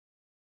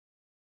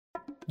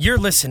You're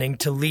listening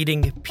to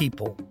Leading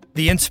People,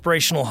 the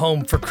inspirational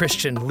home for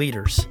Christian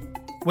leaders.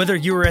 Whether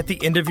you are at the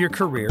end of your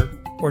career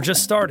or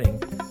just starting,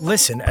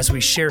 listen as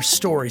we share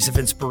stories of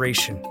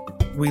inspiration.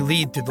 We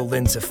lead through the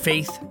lens of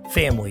faith,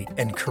 family,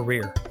 and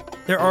career.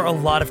 There are a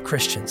lot of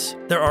Christians.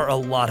 There are a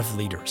lot of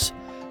leaders.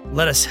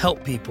 Let us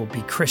help people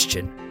be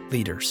Christian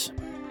leaders.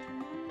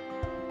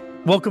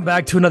 Welcome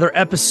back to another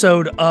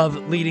episode of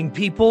Leading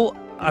People.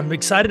 I'm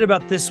excited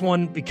about this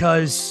one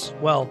because,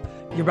 well,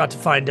 you're about to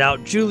find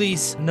out.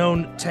 Julie's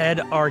known Ted,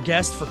 our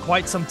guest, for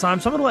quite some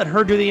time, so I'm going to let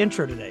her do the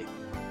intro today.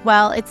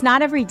 Well, it's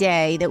not every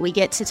day that we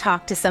get to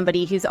talk to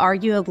somebody who's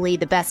arguably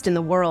the best in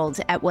the world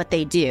at what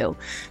they do.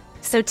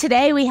 So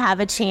today we have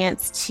a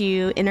chance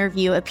to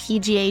interview a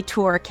PGA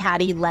Tour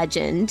caddy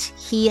legend.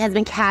 He has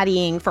been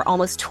caddying for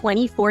almost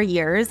 24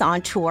 years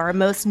on tour,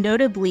 most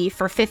notably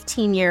for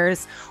 15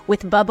 years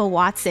with Bubba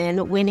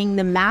Watson, winning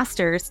the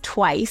Masters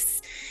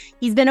twice.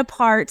 He's been a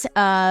part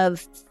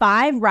of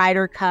 5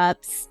 Ryder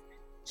Cups.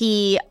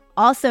 He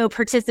also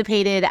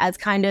participated as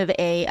kind of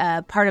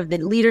a part of the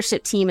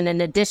leadership team in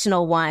an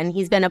additional one.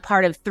 He's been a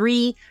part of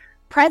 3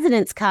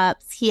 President's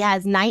Cups. He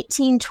has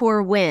 19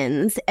 tour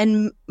wins.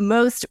 And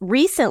most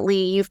recently,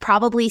 you've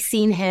probably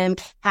seen him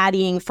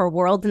caddying for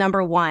world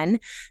number 1,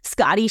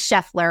 Scottie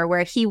Scheffler,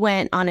 where he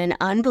went on an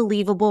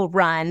unbelievable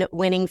run,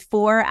 winning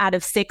 4 out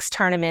of 6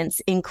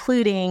 tournaments,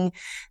 including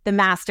the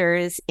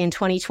Masters in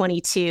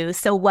 2022.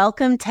 So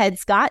welcome, Ted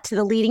Scott, to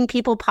the Leading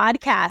People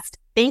podcast.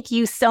 Thank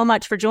you so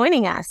much for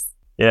joining us.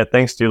 Yeah,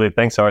 thanks, Julie.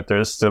 Thanks, Arthur.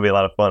 This is going to be a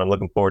lot of fun. I'm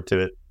looking forward to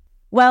it.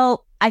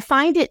 Well, I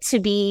find it to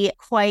be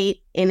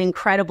quite an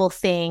incredible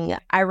thing.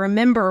 I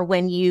remember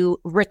when you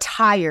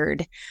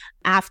retired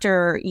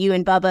after you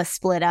and Bubba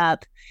split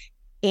up,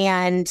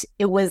 and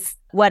it was,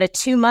 a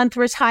 2-month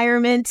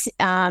retirement.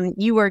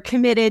 You were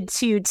committed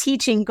to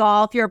teaching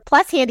golf. You're a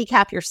plus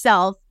handicap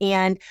yourself,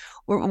 and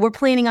we're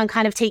planning on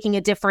kind of taking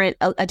a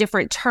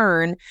different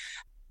turn.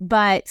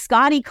 But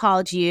Scottie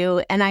called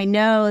you, and I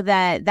know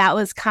that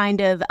was kind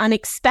of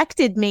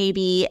unexpected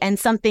maybe, and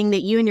something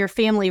that you and your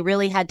family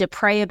really had to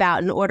pray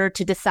about in order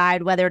to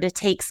decide whether to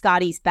take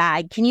Scottie's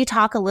bag. Can you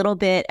talk a little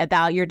bit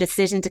about your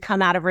decision to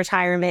come out of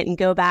retirement and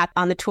go back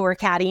on the tour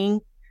caddying?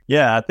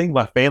 Yeah, I think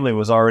my family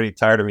was already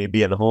tired of me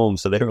being home,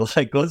 so they were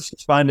like, let's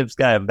just find this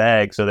guy a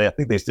bag. So I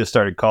think they just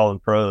started calling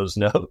pros.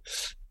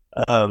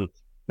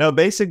 No,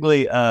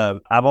 basically,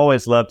 I've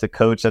always loved to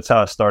coach. That's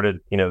how I started,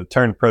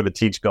 turned pro to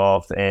teach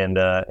golf. And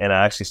I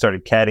actually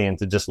started caddying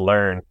to just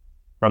learn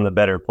from the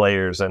better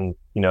players. And,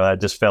 I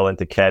just fell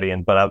into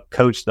caddying, but I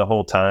coached the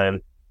whole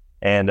time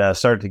and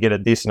started to get a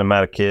decent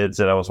amount of kids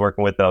that I was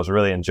working with that I was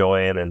really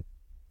enjoying. And,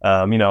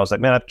 I was like,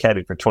 man, I've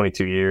caddied for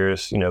 22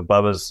 years.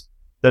 Bubba's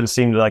doesn't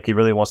seem like he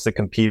really wants to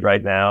compete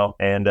right now.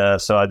 And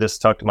so I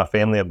just talked to my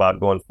family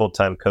about going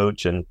full-time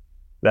coach, and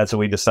that's what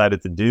we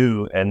decided to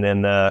do. And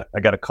then I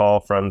got a call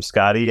from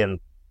Scottie, and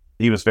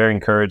he was very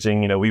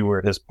encouraging. We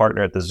were his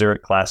partner at the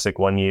Zurich Classic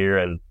one year,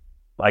 and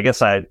I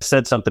guess I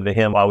said something to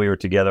him while we were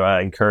together.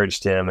 I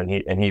encouraged him, and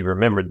he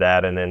remembered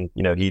that. And then,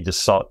 he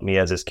just sought me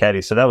as his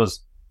caddy. So that was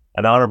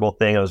an honorable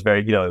thing. It was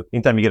very,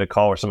 anytime you get a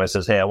call where somebody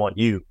says, hey, I want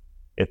you,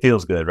 it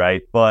feels good,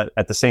 right? But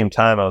at the same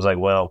time, I was like,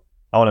 well,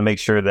 I want to make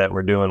sure that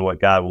we're doing what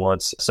God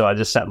wants. So I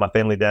just sat my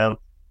family down.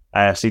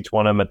 I asked each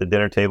one of them at the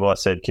dinner table, I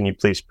said, can you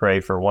please pray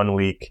for 1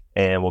 week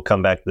and we'll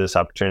come back to this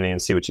opportunity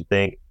and see what you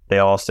think? They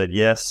all said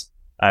yes.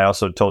 I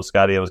also told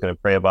Scottie I was going to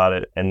pray about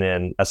it. And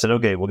then I said,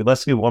 okay, well,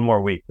 let's do 1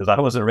 more week, because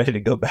I wasn't ready to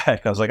go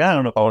back. I was like, I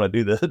don't know if I want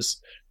to do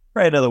this.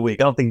 Pray another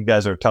week. I don't think you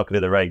guys are talking to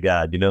the right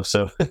God,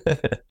 So,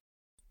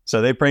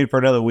 so they prayed for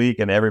another week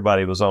and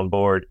everybody was on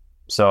board.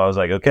 So I was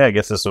like, okay, I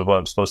guess this is what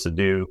I'm supposed to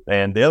do.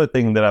 And the other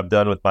thing that I've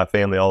done with my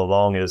family all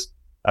along is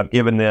I've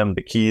given them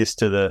the keys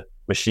to the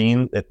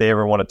machine. If they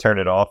ever want to turn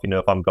it off,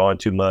 if I'm gone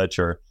too much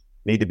or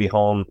need to be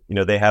home,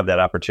 they have that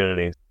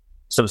opportunity.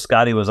 So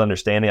Scottie was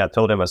understanding. I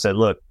told him, I said,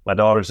 look, my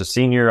daughter's a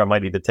senior. I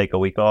might need to take a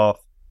week off.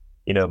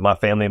 My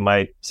family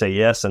might say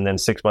yes. And then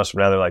 6 months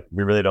from now, they're like,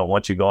 we really don't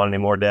want you gone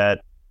anymore, Dad.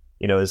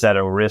 Is that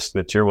a risk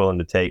that you're willing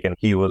to take? And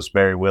he was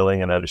very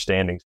willing and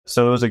understanding.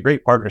 So it was a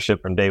great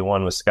partnership from day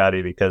one with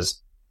Scottie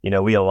because,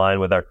 we align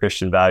with our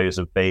Christian values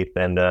of faith.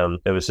 And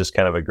it was just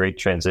kind of a great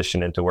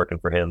transition into working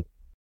for him.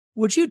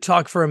 Would you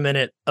talk for a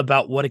minute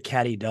about what a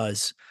caddy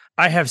does?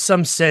 I have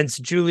some sense.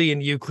 Julie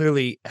and you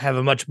clearly have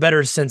a much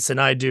better sense than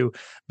I do.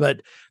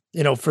 But,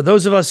 for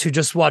those of us who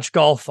just watch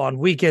golf on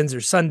weekends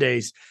or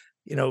Sundays,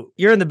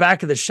 you're in the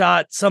back of the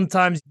shot.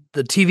 Sometimes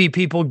the TV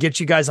people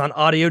get you guys on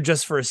audio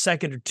just for a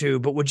second or two.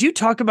 But would you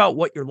talk about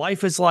what your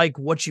life is like,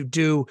 what you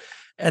do,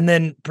 and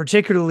then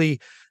particularly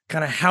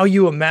kind of how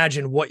you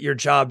imagine what your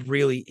job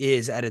really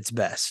is at its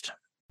best?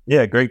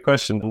 Yeah, great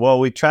question.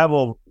 Well, we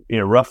travel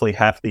roughly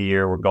half the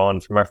year. We're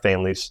gone from our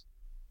families,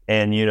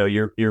 and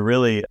you're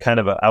really kind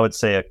of I would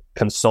say a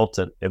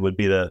consultant. It would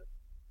be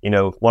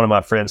one of my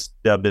friends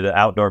dubbed it an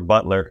outdoor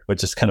butler,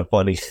 which is kind of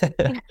funny.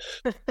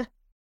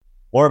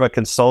 More of a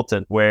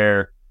consultant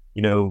where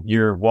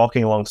you're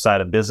walking alongside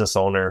a business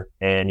owner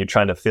and you're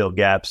trying to fill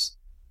gaps,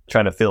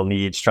 trying to fill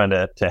needs, trying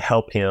to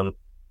help him,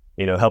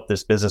 help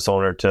this business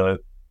owner to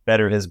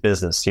better his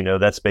business.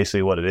 That's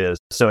basically what it is.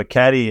 So a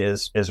caddy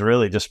is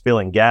really just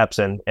filling gaps,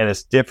 and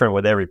it's different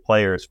with every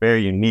player. It's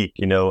very unique.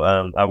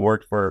 I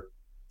worked for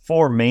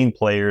 4 main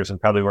players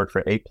and probably worked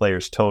for 8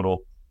 players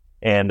total.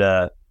 And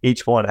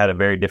each one had a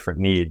very different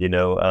need,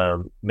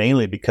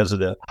 mainly because of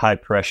the high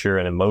pressure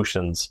and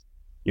emotions.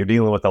 You're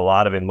dealing with a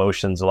lot of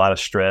emotions, a lot of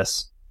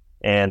stress,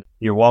 and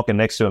you're walking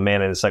next to a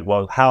man, and it's like,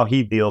 well, how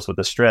he deals with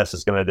the stress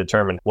is going to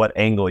determine what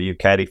angle you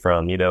caddy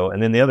from,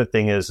 And then the other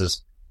thing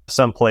is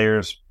some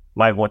players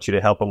might want you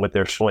to help them with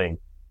their swing.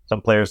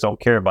 Some players don't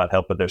care about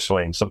help with their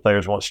swing. Some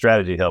players want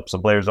strategy help.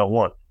 Some players don't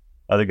want.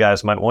 Other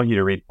guys might want you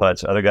to read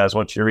putts. Other guys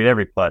want you to read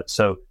every putt.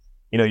 So,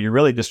 you're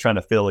really just trying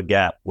to fill a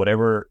gap,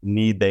 whatever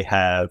need they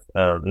have.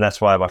 And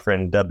that's why my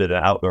friend dubbed it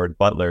an outdoor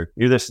butler.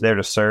 You're just there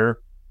to serve,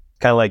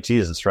 kind of like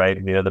Jesus, right?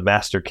 The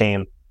master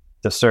came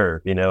to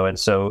serve, and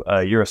so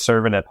you're a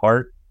servant at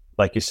heart.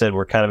 Like you said,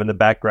 we're kind of in the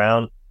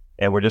background,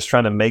 and we're just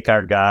trying to make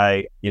our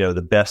guy,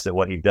 the best at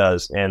what he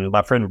does. And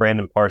my friend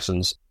Brandon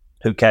Parsons,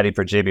 who caddied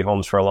for JB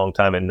Holmes for a long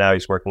time, and now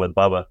he's working with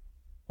Bubba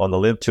on the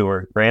Live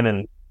Tour,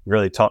 Brandon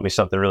really taught me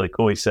something really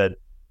cool. He said,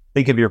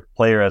 think of your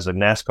player as a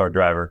NASCAR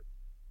driver.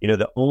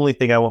 The only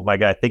thing I want my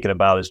guy thinking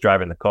about is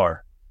driving the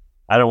car.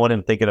 I don't want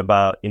him thinking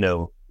about,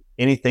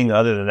 anything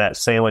other than that,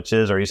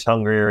 sandwiches, or he's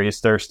hungry, or he's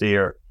thirsty,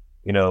 or,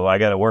 I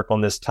got to work on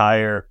this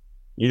tire.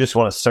 You just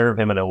want to serve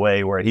him in a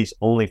way where he's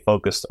only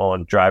focused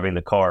on driving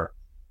the car.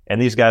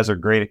 And these guys are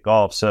great at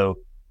golf. So,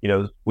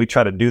 we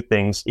try to do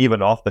things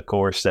even off the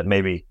course that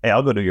maybe, hey,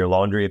 I'll go do your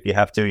laundry if you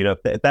have to.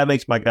 If that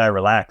makes my guy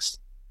relaxed,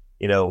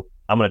 I'm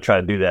going to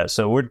try to do that.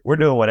 So we're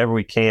doing whatever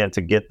we can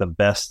to get the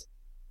best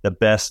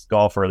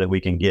golfer that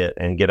we can get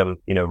and get them,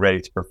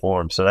 ready to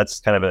perform. So that's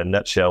kind of in a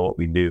nutshell what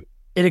we do.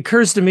 It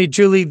occurs to me,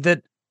 Julie,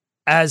 that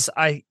as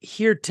I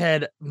hear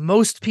Ted,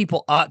 most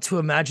people ought to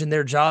imagine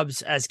their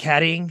jobs as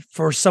caddying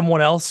for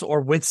someone else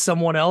or with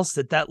someone else,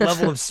 that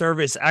level of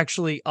service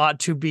actually ought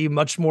to be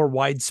much more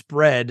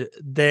widespread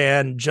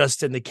than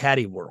just in the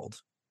caddy world.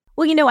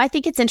 Well, I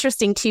think it's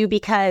interesting too,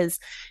 because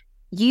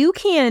you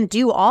can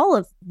do all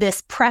of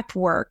this prep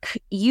work.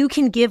 You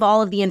can give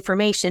all of the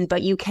information,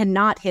 but you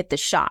cannot hit the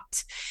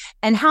shot.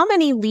 And how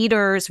many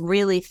leaders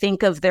really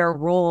think of their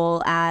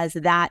role as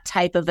that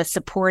type of a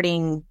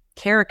supporting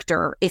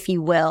character, if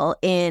you will,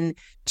 in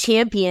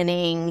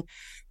championing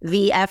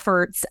the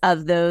efforts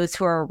of those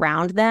who are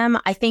around them?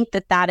 I think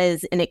that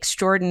is an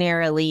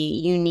extraordinarily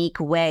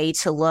unique way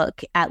to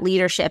look at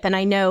leadership. And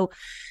I know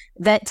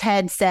that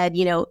Ted said,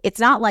 it's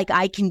not like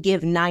I can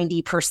give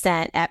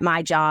 90% at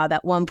my job.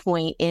 At one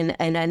point in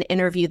an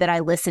interview that I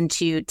listened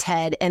to,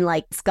 Ted, and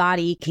like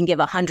Scottie can give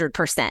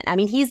 100%. I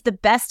mean, he's the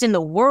best in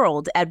the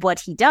world at what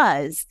he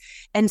does.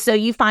 And so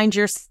you find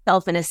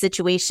yourself in a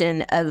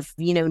situation of,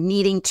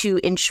 needing to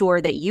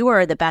ensure that you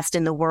are the best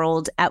in the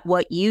world at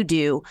what you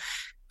do.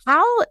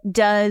 How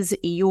does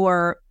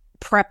your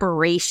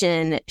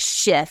preparation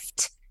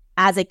shift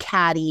as a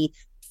caddy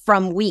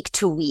from week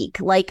to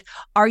week? Like,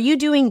 are you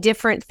doing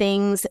different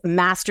things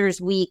Masters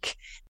week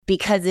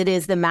because it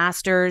is the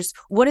Masters?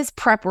 What does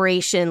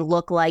preparation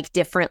look like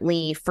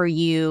differently for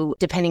you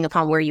depending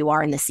upon where you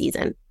are in the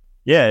season?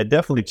 Yeah, it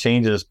definitely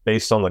changes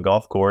based on the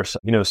golf course.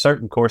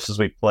 Certain courses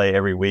we play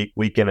every week,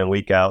 week in and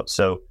week out.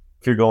 So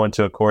if you're going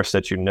to a course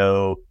that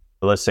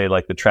let's say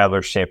like the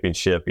Travelers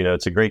Championship,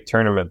 it's a great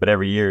tournament, but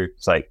every year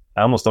it's like,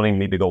 I almost don't even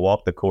need to go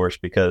walk the course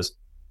because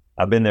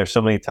I've been there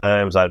so many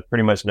times. I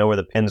pretty much know where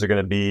the pins are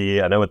going to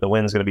be. I know what the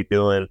wind's going to be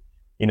doing.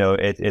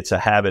 It's a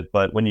habit.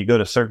 But when you go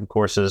to certain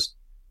courses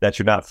that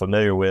you're not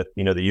familiar with,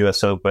 the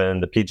U.S. Open,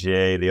 the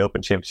PGA, the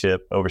Open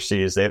Championship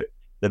overseas, the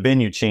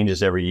venue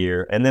changes every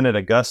year. And then at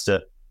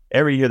Augusta,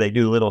 every year they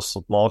do little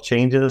small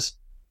changes.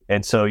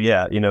 And so,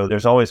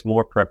 there's always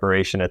more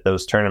preparation at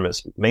those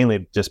tournaments,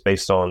 mainly just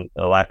based on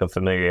a lack of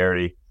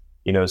familiarity.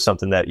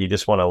 Something that you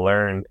just want to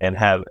learn and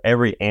have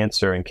every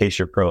answer in case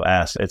your pro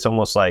asks. It's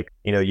almost like,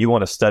 you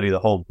want to study the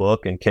whole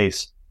book in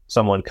case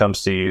someone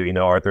comes to you,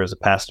 Arthur as a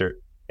pastor,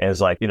 and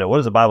is like, what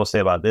does the Bible say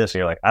about this? And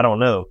you're like, I don't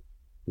know.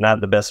 Not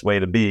the best way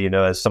to be,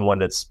 as someone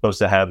that's supposed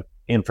to have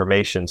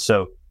information.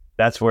 So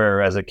that's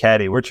where, as a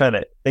caddy, we're trying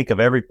to think of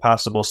every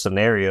possible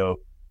scenario.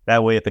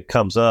 That way, if it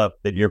comes up,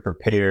 that you're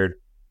prepared,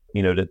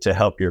 to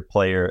help your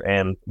player.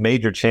 And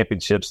major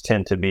championships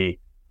tend to be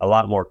a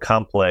lot more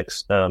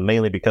complex,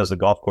 mainly because the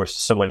golf course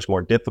is so much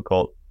more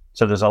difficult.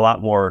 So there's a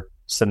lot more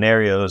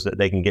scenarios that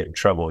they can get in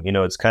trouble.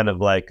 It's kind of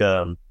like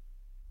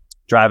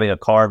driving a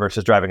car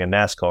versus driving a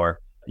NASCAR.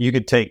 You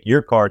could take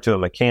your car to a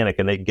mechanic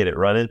and they can get it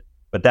running,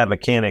 but that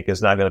mechanic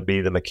is not going to be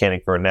the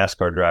mechanic for a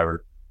NASCAR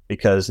driver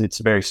because it's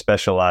very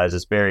specialized.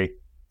 It's very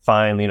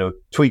fine,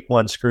 tweak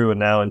one screw and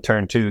now in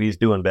turn 2, he's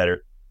doing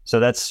better. So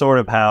that's sort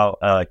of how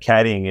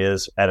caddying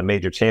is at a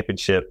major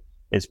championship.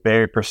 It's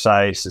very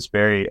precise. It's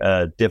very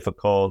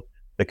difficult.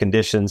 The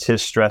conditions,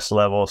 his stress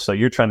level. So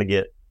you're trying to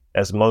get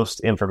as most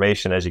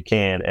information as you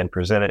can and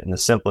present it in the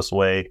simplest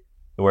way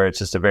where it's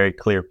just a very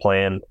clear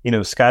plan.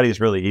 Scottie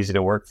is really easy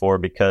to work for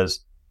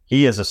because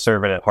he is a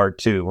servant at heart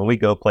too. When we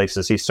go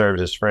places, he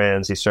serves his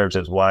friends. He serves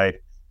his wife.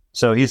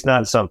 So he's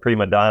not some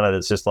prima donna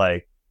that's just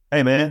like,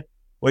 hey, man,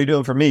 what are you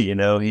doing for me?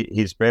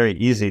 He's very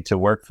easy to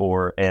work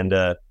for. And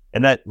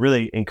that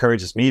really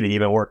encourages me to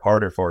even work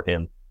harder for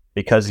him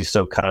because he's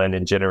so kind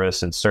and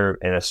generous and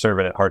a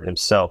servant at heart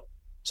himself.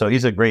 So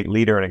he's a great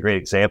leader and a great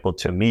example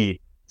to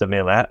me. So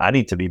man, I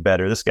need to be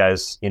better. This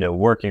guy's,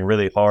 working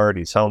really hard.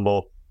 He's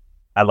humble.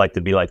 I'd like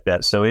to be like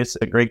that. So it's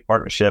a great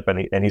partnership,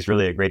 and he's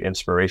really a great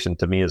inspiration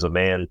to me as a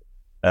man,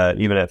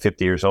 even at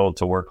 50 years old,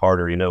 to work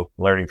harder.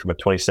 Learning from a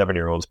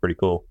 27-year-old is pretty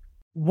cool.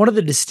 One of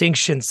the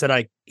distinctions that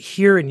I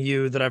hear in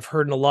you that I've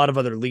heard in a lot of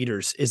other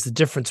leaders is the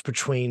difference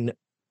between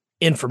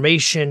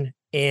information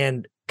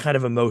and kind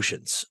of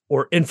emotions,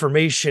 or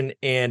information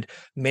and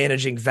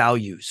managing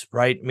values,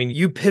 right? I mean,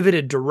 you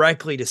pivoted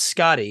directly to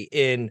Scottie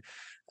in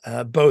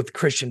both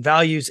Christian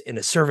values and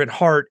a servant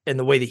heart, and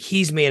the way that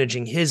he's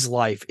managing his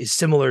life is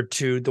similar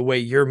to the way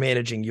you're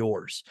managing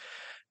yours.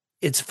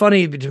 It's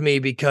funny to me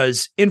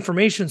because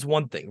information's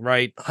one thing,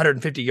 right?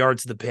 150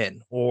 yards to the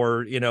pin,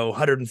 or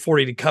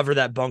 140 to cover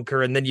that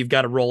bunker, and then you've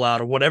got to roll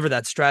out, or whatever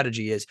that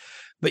strategy is.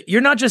 But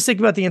you're not just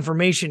thinking about the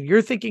information,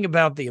 you're thinking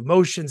about the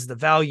emotions, the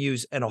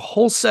values, and a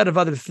whole set of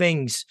other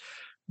things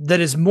that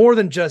is more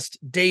than just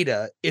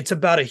data. It's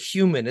about a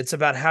human. It's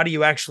about how do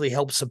you actually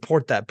help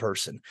support that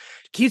person.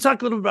 Can you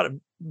talk a little bit about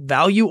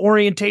value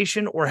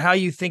orientation, or how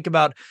you think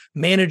about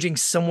managing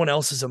someone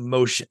else's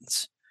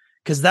emotions?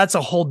 Because that's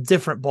a whole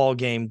different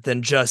ballgame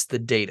than just the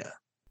data.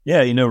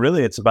 Yeah,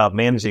 really it's about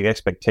managing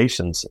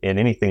expectations in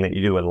anything that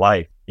you do in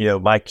life.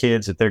 My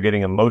kids, if they're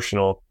getting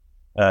emotional,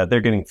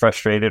 they're getting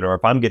frustrated, or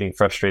if I'm getting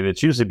frustrated,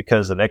 it's usually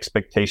because an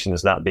expectation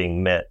is not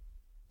being met.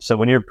 So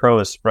when your pro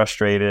is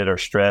frustrated or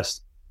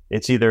stressed,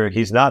 it's either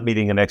he's not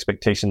meeting an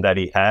expectation that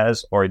he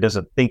has, or he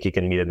doesn't think he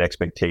can meet an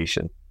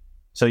expectation.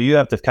 So you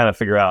have to kind of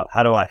figure out,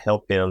 how do I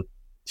help him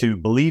to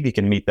believe he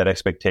can meet that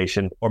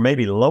expectation, or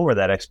maybe lower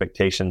that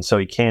expectation so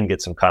he can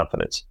get some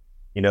confidence.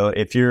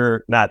 If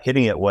you're not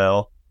hitting it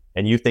well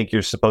and you think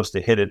you're supposed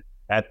to hit it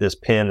at this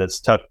pin that's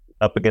tucked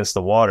up against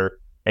the water,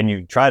 and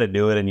you try to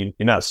do it and you're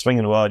not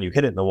swinging well and you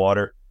hit it in the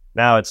water,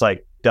 now it's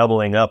like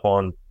doubling up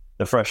on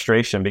the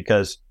frustration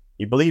because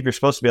you believe you're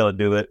supposed to be able to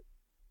do it,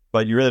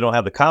 but you really don't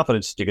have the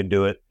confidence that you can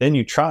do it. Then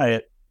you try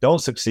it, don't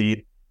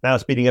succeed. Now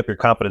it's beating up your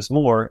confidence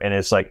more, and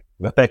it's like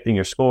affecting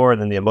your score,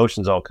 and then the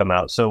emotions all come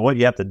out. So what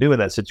you have to do in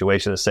that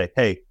situation is say,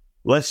 hey,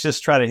 let's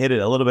just try to hit it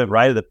a little bit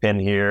right of the pin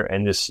here,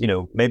 and just,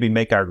 maybe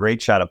make our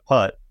great shot a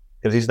putt,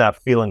 because he's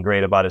not feeling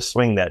great about his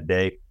swing that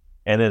day.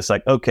 And then it's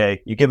like,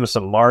 okay, you give him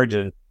some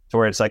margin to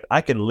where it's like,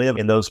 I can live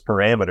in those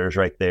parameters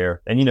right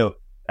there. And,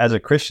 as a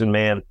Christian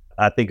man,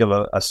 I think of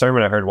a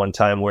sermon I heard one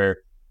time where,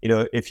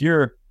 if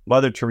you're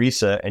Mother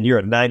Teresa and you're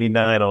a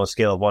 99 on a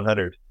scale of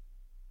 100,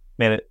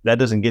 man, that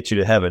doesn't get you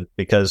to heaven,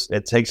 because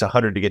it takes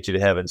 100 to get you to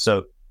heaven.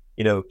 So,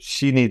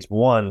 she needs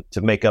 1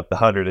 to make up the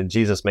 100, and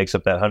Jesus makes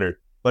up that 100.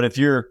 But if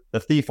you're the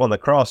thief on the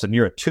cross and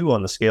you're a 2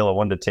 on the scale of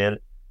 1 to 10,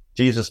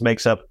 Jesus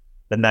makes up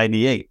the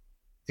 98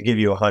 to give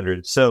you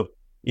 100. So,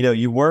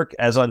 you work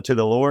as unto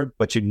the Lord,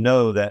 but you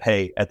know that,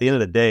 hey, at the end of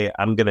the day,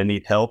 I'm going to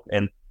need help.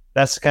 And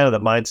that's kind of the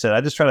mindset.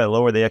 I just try to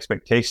lower the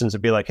expectations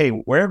and be like, hey,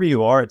 wherever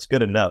you are, it's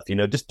good enough.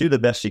 Just do the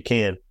best you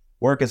can.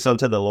 Work as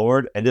unto the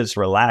Lord, and just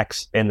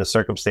relax in the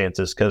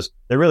circumstances, because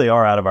they really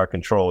are out of our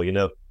control,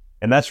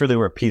 and that's really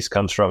where peace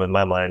comes from in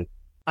my mind.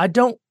 I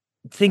don't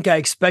think I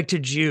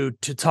expected you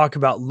to talk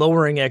about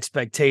lowering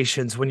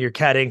expectations when you're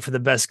caddying for the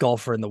best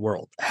golfer in the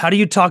world. How do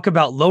you talk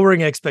about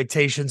lowering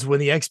expectations when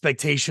the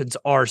expectations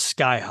are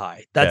sky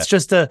high? That's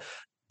just a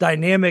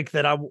dynamic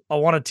that I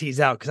want to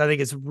tease out, because I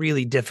think it's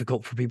really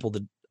difficult for people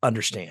to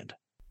understand.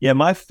 Yeah,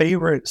 my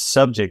favorite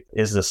subject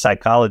is the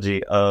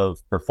psychology of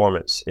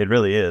performance. It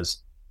really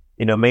is.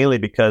 Mainly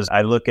because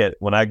I look at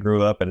when I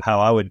grew up and how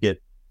I would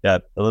get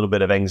a little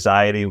bit of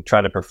anxiety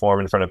trying to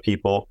perform in front of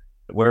people.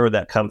 Where would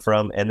that come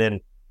from? And then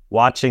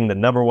watching the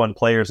number one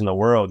players in the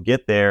world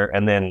get there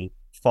and then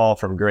fall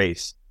from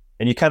grace.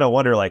 And you kind of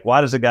wonder, like,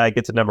 why does a guy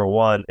get to number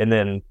one and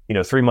then,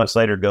 3 months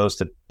later goes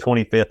to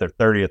 25th or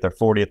 30th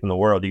or 40th in the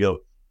world? You go,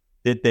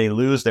 did they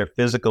lose their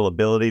physical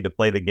ability to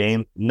play the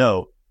game?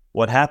 No.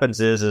 What happens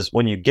is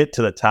when you get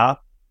to the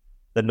top,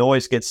 the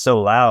noise gets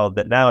so loud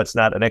that now it's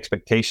not an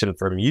expectation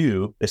from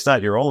you. It's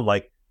not your own,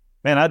 like,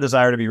 man, I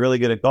desire to be really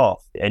good at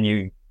golf. And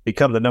you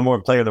become the number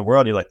one player in the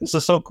world. You're like, this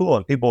is so cool.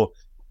 And people,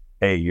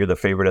 hey, you're the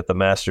favorite at the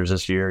Masters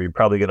this year. You're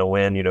probably going to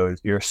win.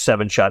 You're a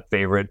 7-shot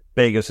favorite.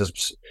 Vegas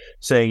is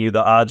saying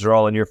the odds are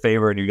all in your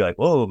favor. And you're like,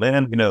 whoa,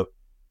 man,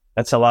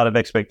 that's a lot of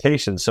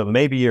expectations. So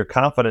maybe your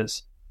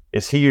confidence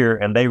is here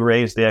and they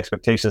raise the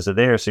expectations to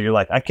there. So you're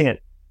like, I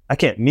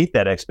can't meet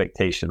that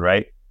expectation,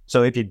 right?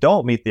 So if you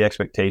don't meet the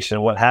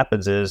expectation, what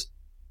happens is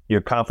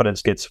your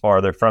confidence gets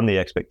farther from the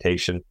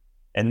expectation.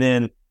 And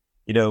then,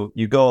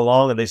 you go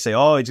along and they say,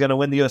 oh, he's going to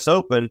win the US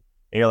Open. And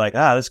you're like,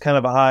 that's kind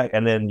of a high.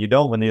 And then you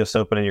don't win the US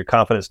Open and your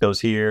confidence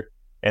goes here.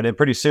 And then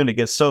pretty soon it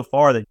gets so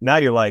far that now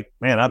you're like,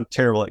 man, I'm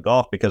terrible at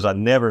golf because I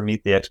never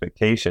meet the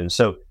expectation.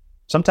 So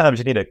sometimes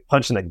you need a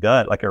punch in the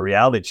gut, like a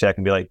reality check,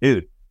 and be like,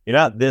 dude, you're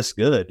not this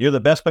good. You're the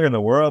best player in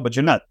the world, but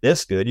you're not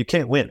this good. You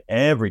can't win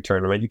every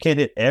tournament. You can't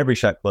hit every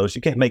shot close.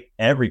 You can't make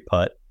every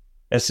putt.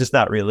 It's just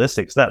not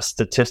realistic. It's not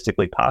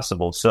statistically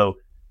possible. So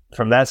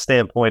from that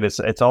standpoint,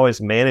 it's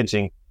always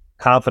managing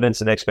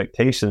confidence and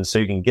expectations so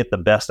you can get the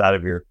best out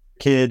of your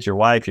kids, your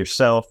wife,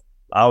 yourself.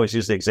 I always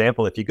use the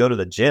example, if you go to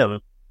the gym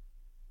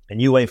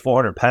and you weigh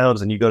 400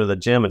 pounds and you go to the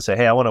gym and say,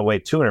 hey, I want to weigh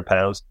 200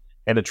 pounds.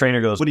 And the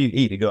trainer goes, what do you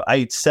eat? You go, I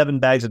eat 7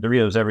 bags of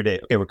Doritos every day.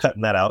 Okay, we're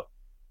cutting that out.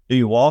 Do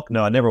you walk?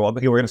 No, I never walk.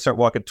 Okay, we're going to start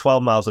walking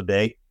 12 miles a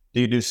day.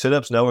 Do you do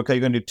sit-ups? No. Okay,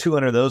 you're going to do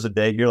 200 of those a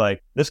day. You're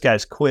like, this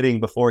guy's quitting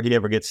before he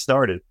ever gets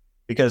started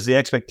because the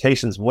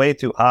expectation's way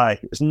too high.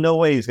 There's no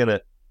way he's going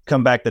to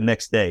come back the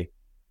next day.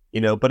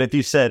 But if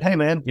you said, hey,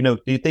 man, do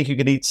you think you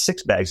could eat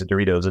 6 bags of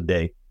Doritos a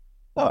day?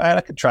 All right,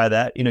 I could try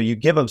that. You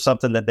give them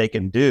something that they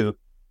can do,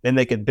 then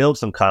they can build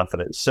some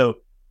confidence. So,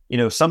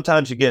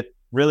 sometimes you get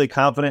really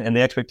confident and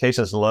the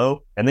expectation is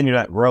low, and then you're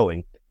not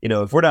growing.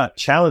 If we're not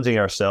challenging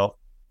ourselves,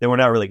 then we're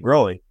not really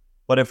growing.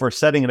 But if we're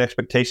setting an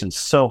expectation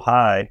so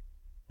high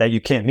that you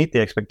can't meet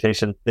the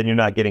expectation, then you're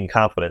not getting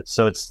confidence.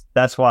 So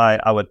that's why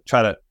I would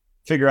try to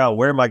figure out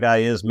where my guy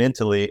is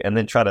mentally and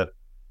then try to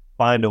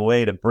find a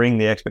way to bring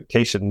the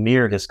expectation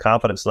near his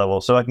confidence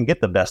level so I can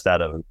get the best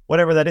out of him,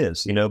 whatever that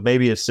is.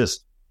 Maybe it's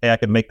just, hey, I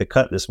can make the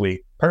cut this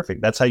week.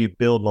 Perfect. That's how you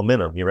build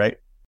momentum. You're right.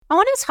 I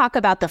want to talk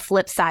about the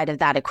flip side of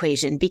that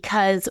equation,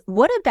 because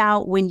what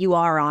about when you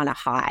are on a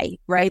high,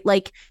 right?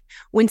 Like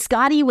when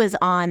Scottie was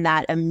on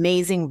that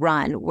amazing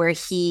run where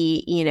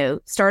he,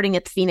 starting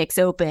at the Phoenix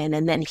Open,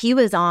 and then he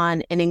was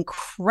on an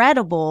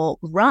incredible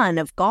run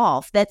of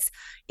golf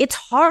it's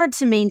hard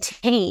to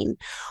maintain.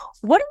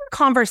 What are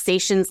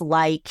conversations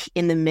like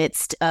in the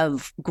midst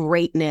of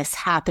greatness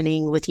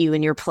happening with you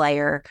and your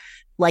player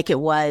like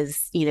it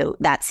was,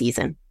 that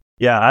season?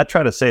 Yeah, I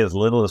try to say as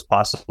little as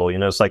possible.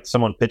 It's like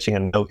someone pitching a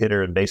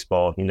no-hitter in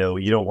baseball. You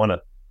don't want to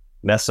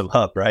mess them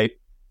up, right?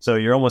 So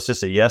you're almost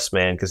just a yes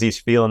man because he's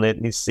feeling it.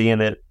 He's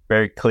seeing it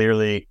very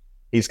clearly.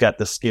 He's got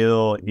the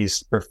skill.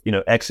 He's,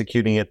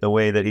 executing it the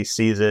way that he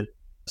sees it.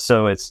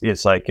 So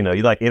it's like, you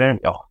like 8 iron?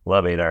 Oh,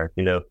 love 8 iron.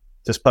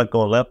 This putt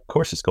going left? Of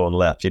course it's going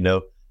left,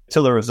 Until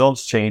the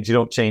results change, you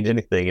don't change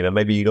anything.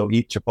 Maybe you go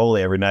eat Chipotle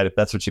every night if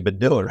that's what you've been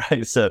doing,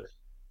 right? So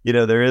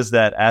there is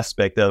that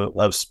aspect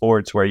of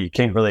sports where you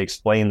can't really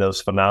explain those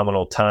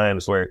phenomenal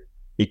times where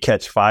you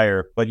catch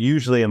fire. But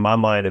usually in my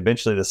mind,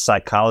 eventually the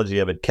psychology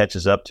of it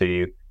catches up to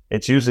you.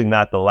 It's usually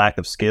not the lack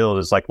of skill.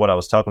 It's like what I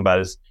was talking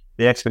about is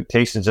the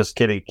expectations just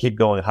keep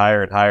going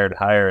higher and higher and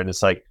higher. And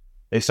it's like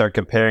they start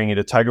comparing you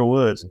to Tiger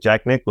Woods,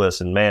 Jack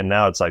Nicklaus. And man,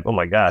 now it's like, oh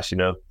my gosh,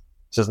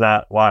 this is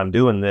not why I'm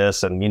doing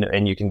this. And,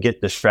 and you can get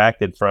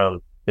distracted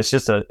from, it's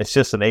just an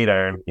 8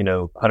 iron,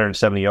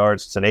 170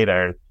 yards. It's an 8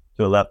 iron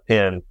to a left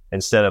pin,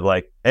 instead of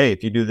like, hey,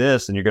 if you do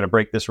this and you're going to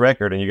break this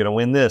record and you're going to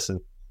win this. And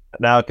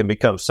now it can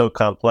become so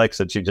complex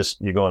that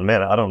you're going,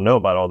 man, I don't know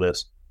about all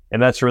this.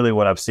 And that's really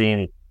what I've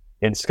seen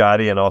in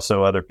Scottie and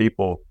also other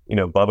people.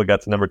 Bubba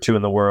got to number 2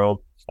 in the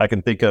world. I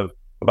can think of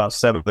about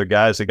 7 other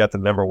guys that got to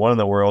number 1 in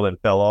the world and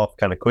fell off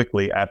kind of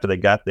quickly after they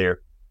got there.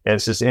 And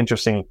it's just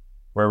interesting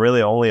where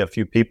really only a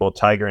few people,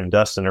 Tiger and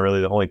Dustin, are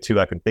really the only 2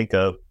 I can think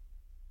of.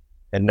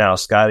 And now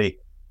Scottie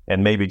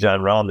and maybe John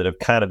Rahm that have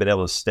kind of been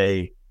able to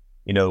stay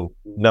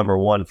number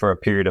 1 for a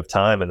period of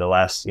time in the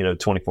last,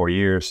 24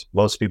 years.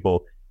 Most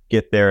people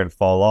get there and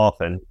fall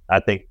off. And I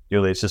think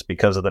really it's just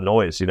because of the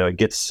noise. It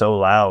gets so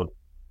loud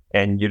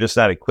and you're just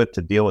not equipped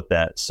to deal with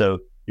that. So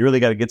you really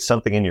got to get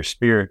something in your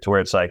spirit to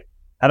where it's like,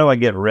 how do I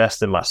get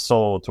rest in my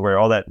soul to where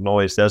all that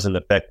noise doesn't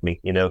affect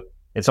me?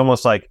 It's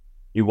almost like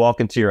you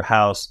walk into your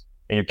house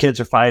and your kids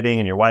are fighting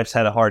and your wife's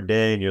had a hard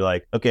day and you're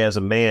like, okay, as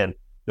a man,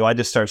 do I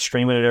just start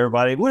screaming at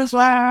everybody? What is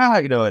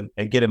that?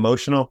 And get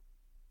emotional?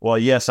 Well,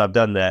 yes, I've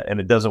done that and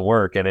it doesn't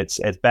work. And it's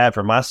bad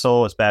for my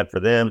soul. It's bad for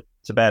them.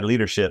 It's a bad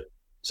leadership.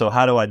 So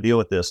how do I deal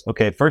with this?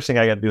 Okay, first thing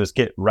I got to do is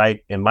get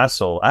right in my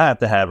soul. I have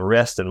to have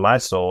rest in my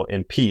soul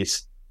in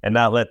peace and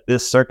not let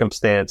this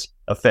circumstance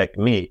affect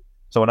me.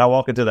 So when I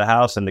walk into the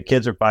house and the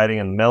kids are fighting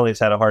and Melanie's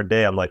had a hard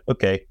day, I'm like,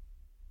 okay,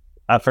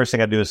 first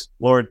thing I do is,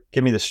 Lord,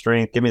 give me the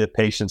strength, give me the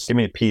patience, give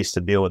me the peace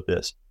to deal with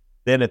this.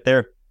 Then if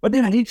they're, but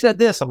then he said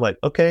this, I'm like,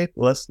 okay,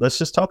 well, let's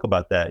just talk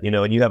about that,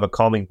 and you have a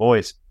calming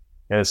voice.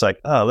 And it's like,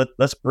 oh,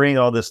 let's bring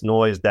all this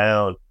noise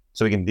down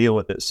so we can deal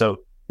with it. So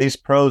these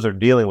pros are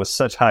dealing with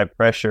such high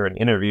pressure and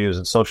interviews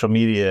and social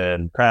media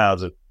and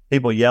crowds and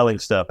people yelling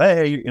stuff.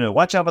 Hey,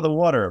 watch out for the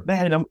water.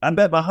 Man, I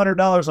bet my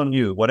 $100 on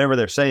you, whatever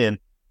they're saying.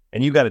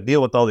 And you got to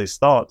deal with all these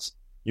thoughts.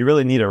 You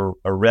really need a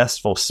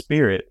restful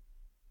spirit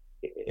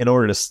in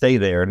order to stay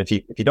there. And if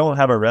you don't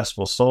have a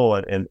restful soul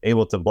and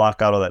able to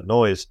block out all that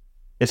noise,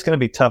 it's going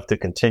to be tough to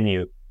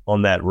continue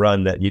on that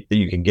run that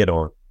you can get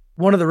on.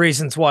 One of the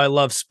reasons why I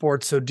love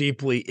sports so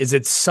deeply is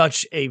it's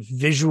such a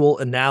visual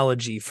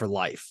analogy for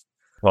life.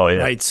 Oh, yeah.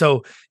 Right.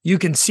 So you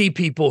can see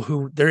people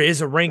who there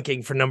is a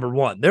ranking for number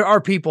 1. There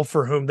are people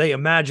for whom they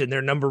imagine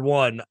they're number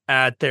 1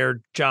 at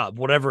their job,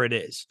 whatever it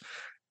is.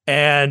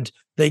 And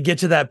they get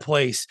to that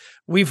place.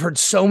 We've heard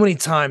so many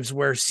times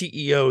where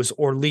CEOs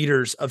or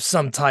leaders of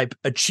some type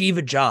achieve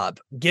a job,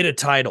 get a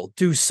title,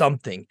 do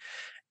something.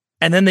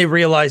 And then they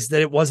realize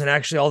that it wasn't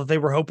actually all that they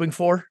were hoping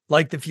for.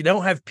 Like if you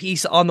don't have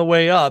peace on the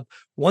way up,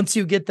 once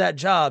you get that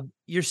job,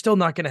 you're still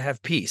not going to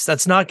have peace.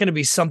 That's not going to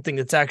be something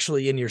that's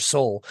actually in your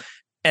soul.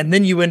 And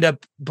then you end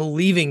up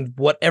believing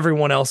what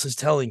everyone else is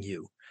telling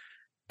you.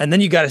 And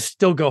then you got to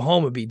still go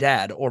home and be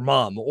dad or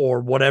mom or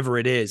whatever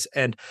it is.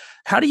 And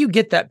how do you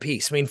get that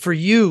peace? I mean, for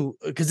you,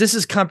 because this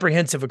is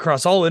comprehensive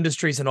across all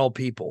industries and all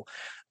people.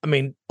 I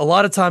mean, a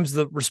lot of times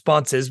the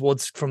response is, well,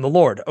 it's from the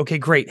Lord. Okay,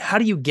 great. How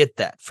do you get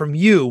that from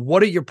you?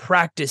 What are your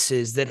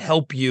practices that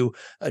help you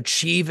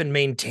achieve and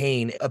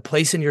maintain a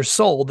place in your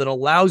soul that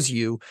allows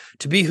you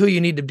to be who you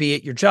need to be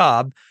at your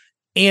job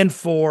and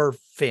for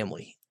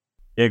family?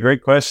 Yeah,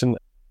 great question.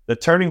 The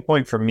turning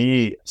point for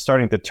me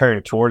starting to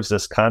turn towards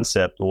this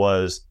concept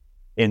was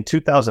in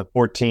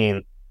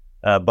 2014,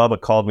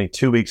 Bubba called me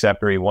 2 weeks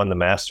after he won the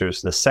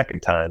Masters the second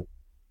time.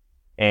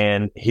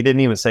 And he didn't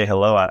even say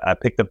hello. I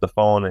picked up the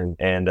phone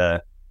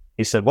and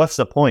he said, "What's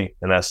the point?"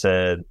 And I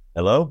said,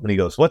 "Hello?" And he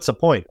goes, "What's the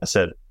point?" I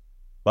said,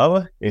 "Bubba?"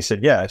 And he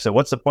said, "Yeah." I said,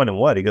 "What's the point in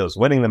what?" He goes,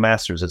 "Winning the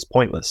Masters is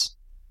pointless."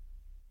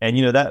 And,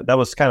 that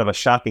was kind of a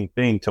shocking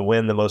thing to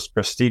win the most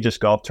prestigious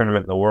golf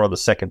tournament in the world the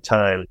second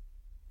time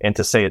and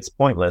to say it's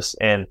pointless.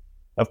 And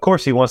of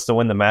course he wants to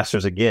win the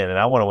Masters again, and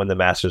I want to win the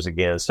Masters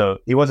again. So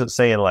he wasn't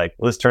saying like,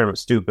 "Well, this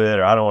tournament's stupid,"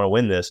 or "I don't want to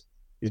win this."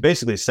 He's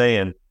basically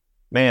saying,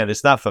 "Man,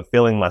 it's not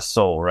fulfilling my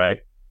soul,"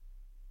 right?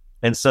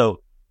 And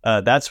so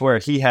that's where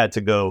he had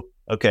to go,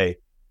 okay,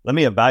 let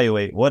me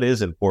evaluate what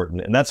is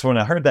important. And that's when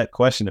I heard that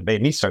question, it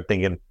made me start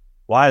thinking,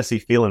 why is he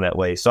feeling that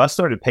way? So I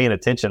started paying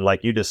attention,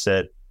 like you just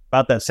said.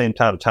 About that same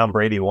time, Tom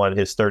Brady won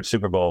his third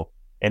Super Bowl.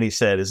 And he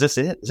said, "Is this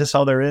it? Is this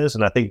all there is?"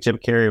 And I think Jim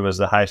Carrey was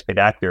the highest paid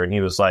actor. And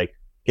he was like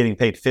getting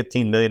paid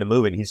 $15 million a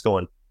movie. And he's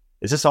going,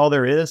 "Is this all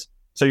there is?"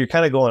 So you're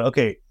kind of going,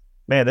 okay,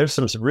 man, there's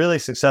some really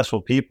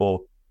successful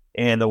people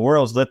and the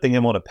world's lifting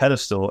them on a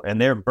pedestal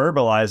and they're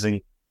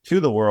verbalizing to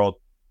the world,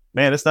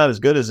 "Man, it's not as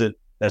good as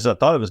I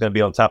thought it was going to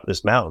be on top of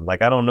this mountain.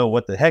 Like, I don't know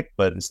what the heck,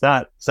 but it's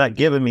not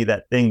giving me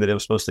that thing that it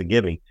was supposed to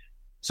give me."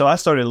 So I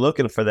started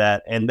looking for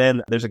that. And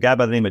then there's a guy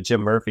by the name of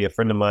Jim Murphy, a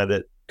friend of mine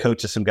that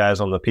coaches some guys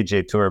on the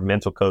PGA Tour,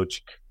 mental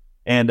coach.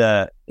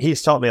 And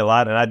he's taught me a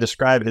lot. And I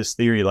describe his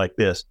theory like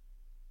this.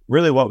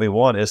 Really what we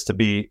want is to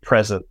be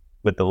present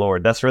with the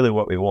Lord. That's really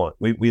what we want.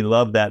 We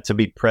love that, to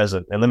be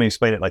present. And let me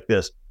explain it like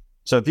this.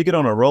 So if you get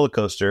on a roller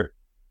coaster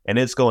and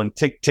it's going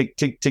tick, tick,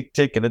 tick, tick,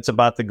 tick, and it's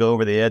about to go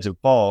over the edge and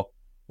fall,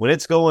 when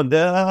it's going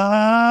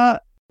down,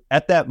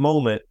 at that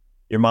moment,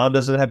 your mom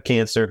doesn't have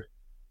cancer.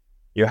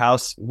 Your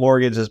house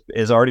mortgage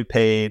is already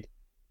paid.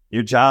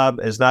 Your job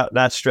is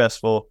not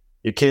stressful.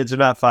 Your kids are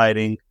not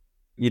fighting.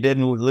 You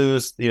didn't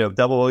lose,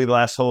 double the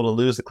last hole to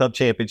lose the club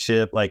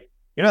championship. Like,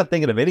 you're not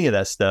thinking of any of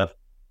that stuff.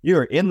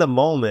 You're in the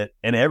moment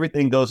and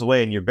everything goes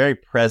away and you're very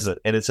present.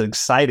 And it's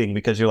exciting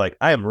because you're like,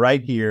 I am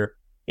right here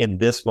in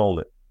this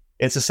moment.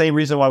 It's the same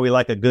reason why we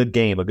like a good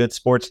game, a good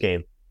sports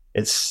game.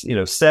 It's,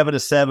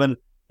 7-7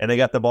 and they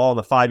got the ball on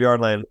the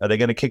 5-yard line. Are they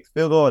going to kick the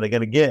field goal? Are they going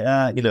to get,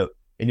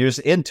 and you're just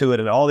into it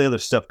and all the other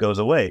stuff goes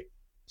away.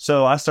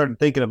 So I started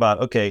thinking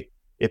about, okay,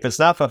 if it's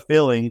not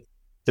fulfilling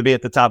to be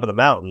at the top of the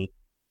mountain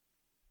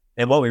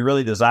and what we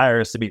really desire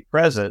is to be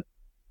present,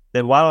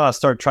 then why don't I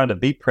start trying to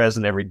be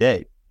present every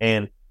day?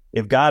 And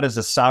if God is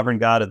the sovereign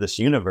God of this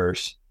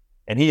universe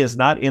and he is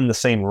not in the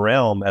same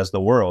realm as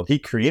the world, he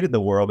created the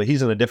world, but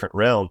he's in a different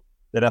realm,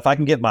 that if I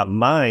can get my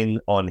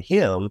mind on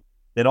him,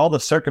 then all the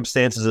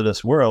circumstances of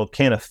this world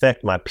can't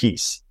affect my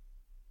peace.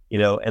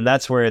 And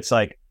that's where it's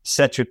like,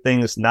 set your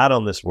things not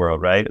on this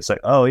world, right? It's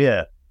like, oh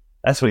yeah,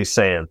 that's what he's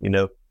saying.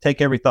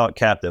 Take every thought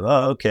captive.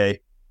 Oh, okay.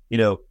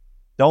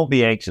 Don't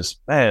be anxious.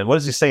 Man, what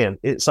is he saying?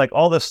 It's like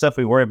all this stuff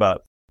we worry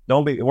about.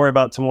 Don't worry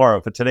about tomorrow,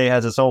 for today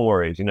has its own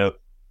worries.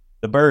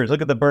 The birds,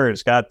 look at the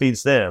birds. God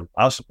feeds them.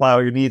 I'll supply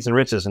all your needs and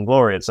riches and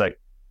glory. It's like,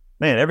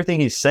 man, everything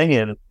he's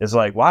saying is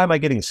like, why am I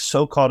getting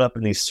so caught up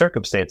in these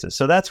circumstances?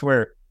 So that's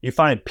where you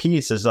find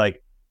peace, is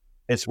like,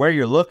 it's where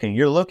you're looking.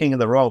 You're looking in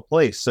the wrong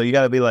place. So you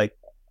got to be like,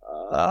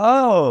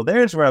 oh,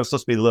 there's where I was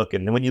supposed to be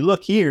looking. And when you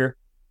look here,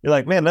 you're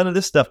like, man, none of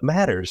this stuff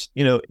matters.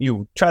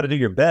 You try to do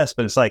your best,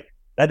 but it's like,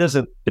 that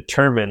doesn't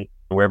determine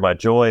where my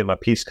joy and my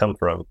peace come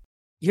from.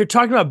 You're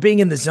talking about being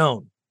in the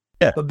zone.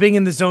 Yeah. But being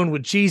in the zone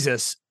with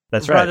Jesus,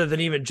 that's rather right, than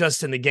even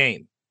just in the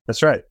game.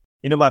 That's right.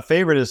 My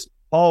favorite is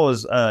Paul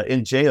was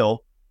in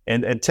jail,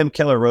 and Tim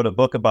Keller wrote a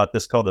book about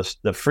this called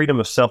The Freedom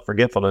of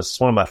Self-Forgetfulness. It's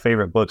one of my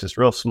favorite books. It's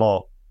real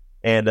small.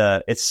 And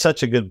it's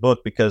such a good book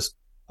because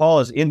Paul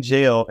is in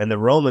jail and the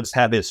Romans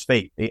have his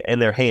fate in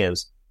their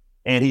hands.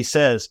 And he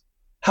says,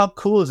 how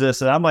cool is this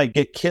that I might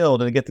get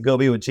killed and get to go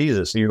be with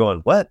Jesus? And you're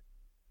going, what?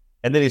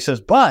 And then he says,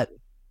 but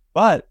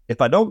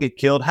if I don't get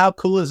killed, how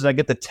cool is it I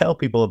get to tell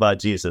people about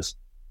Jesus?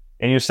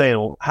 And you're saying,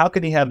 well, how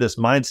can he have this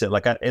mindset?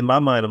 Like in my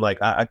mind, I'm like,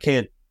 I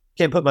can't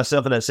put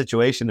myself in that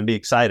situation and be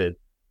excited.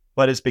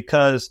 But it's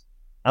because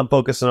I'm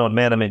focusing on,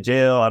 man, I'm in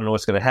jail. I don't know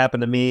what's going to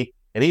happen to me.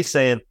 And he's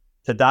saying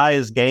to die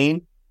is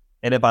gain.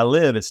 And if I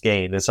live, it's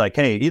gain. It's like,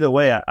 hey, either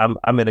way,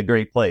 I'm in a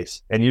great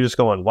place. And you're just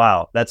going,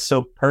 wow, that's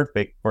so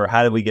perfect for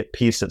how do we get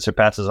peace that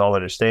surpasses all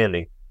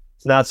understanding.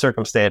 It's not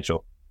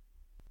circumstantial.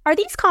 Are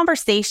these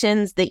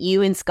conversations that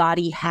you and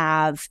Scottie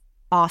have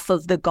off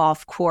of the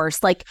golf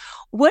course? Like,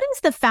 what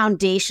is the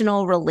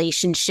foundational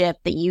relationship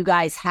that you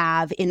guys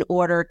have in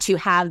order to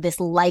have this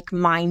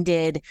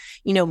like-minded,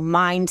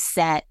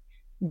 mindset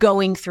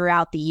going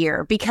throughout the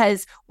year?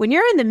 Because when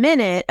you're in the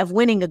minute of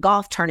winning a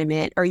golf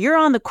tournament or you're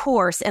on the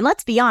course, and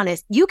let's be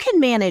honest, you can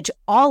manage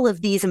all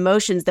of these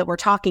emotions that we're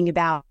talking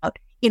about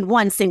in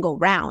one single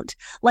round.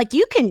 Like,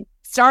 you can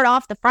start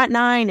off the front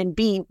nine and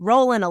be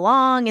rolling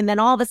along, and then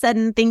all of a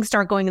sudden things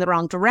start going in the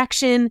wrong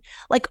direction.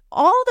 Like,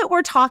 all that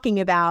we're talking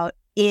about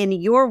in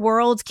your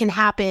world can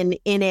happen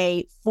in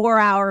a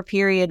 4-hour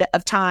period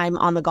of time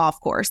on the golf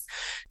course.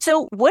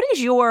 So what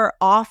is your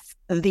off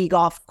the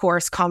golf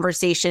course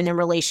conversation and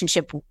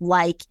relationship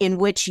like, in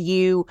which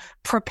you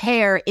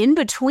prepare in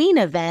between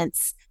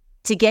events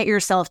to get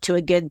yourself to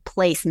a good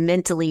place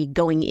mentally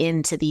going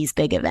into these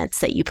big events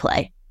that you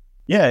play?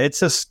 Yeah,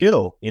 it's a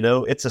skill,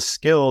 it's a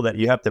skill that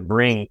you have to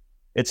bring.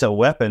 It's a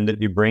weapon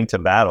that you bring to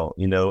battle,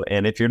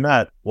 and if you're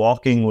not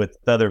walking with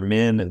other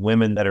men and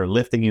women that are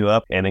lifting you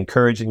up and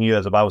encouraging you,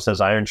 as the Bible says,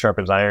 iron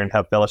sharpens iron,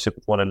 have fellowship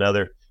with one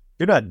another. If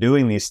you're not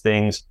doing these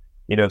things,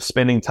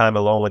 spending time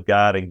alone with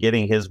God and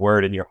getting his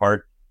word in your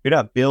heart, you're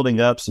not building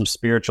up some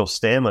spiritual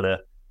stamina,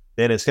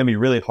 then it's going to be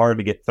really hard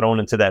to get thrown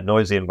into that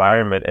noisy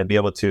environment and be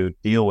able to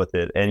deal with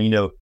it.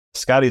 And,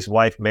 Scottie's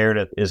wife,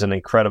 Meredith, is an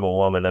incredible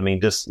woman. I mean,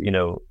 just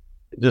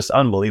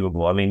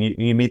unbelievable. I mean,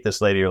 you meet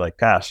this lady, you're like,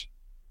 gosh,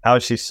 how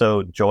is she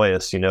so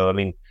joyous?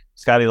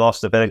 Scottie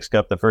lost the FedEx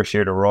Cup the first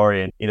year to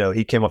Rory, and,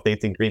 he came off the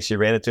 18th green. She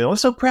ran into him. I'm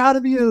so proud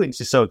of you. And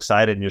she's so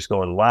excited, and you're just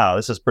going, wow,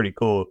 this is pretty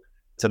cool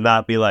to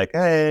not be like,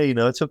 hey,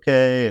 it's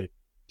okay. And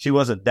she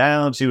wasn't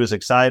down. She was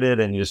excited,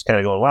 and you're just kind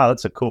of going, wow,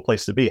 that's a cool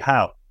place to be.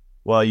 How?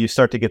 Well, you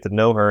start to get to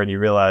know her, and you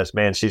realize,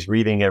 man, she's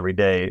reading every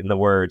day in the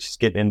word. She's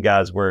getting in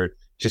God's word.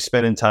 She's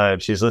spending time.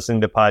 She's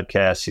listening to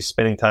podcasts. She's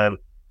spending time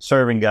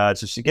serving God.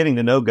 So she's getting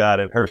to know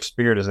God, and her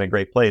spirit is in a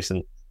great place.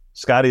 And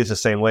Scottie is the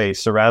same way. He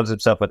surrounds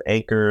himself with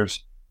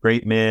anchors,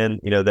 great men,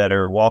 that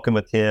are walking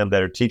with him,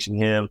 that are teaching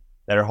him,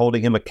 that are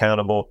holding him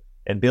accountable,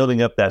 and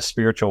building up that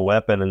spiritual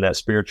weapon and that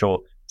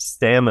spiritual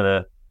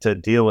stamina to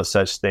deal with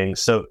such things.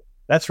 So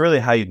that's really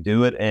how you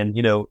do it. And,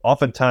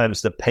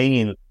 oftentimes the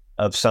pain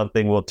of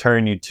something will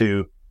turn you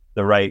to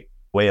the right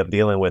way of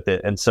dealing with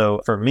it. And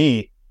so for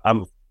me,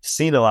 I'm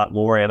seeing a lot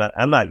more, and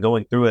I'm not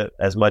going through it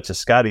as much as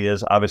Scottie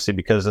is, obviously,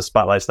 because the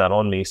spotlight's not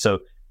on me. So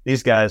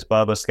these guys,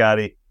 Bubba,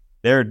 Scottie,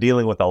 they're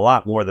dealing with a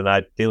lot more than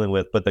I'm dealing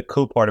with. But the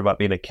cool part about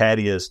being a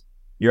caddy is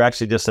you're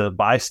actually just a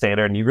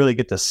bystander, and you really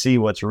get to see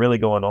what's really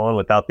going on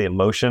without the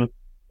emotion.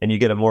 And you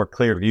get a more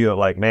clear view of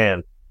like,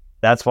 man,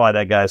 that's why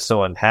that guy's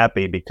so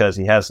unhappy, because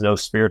he has no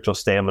spiritual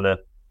stamina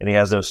and he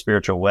has no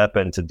spiritual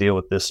weapon to deal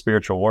with this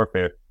spiritual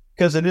warfare,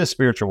 because it is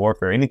spiritual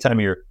warfare.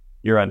 Anytime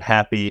you're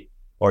unhappy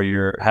or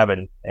you're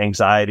having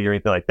anxiety or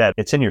anything like that,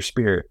 it's in your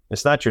spirit.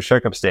 It's not your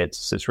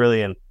circumstances. It's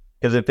really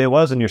because if it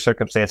was in your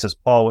circumstances,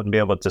 Paul wouldn't be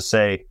able to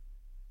say,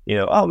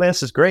 oh man,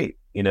 this is great.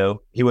 He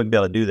wouldn't be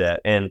able to do that.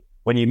 And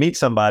when you meet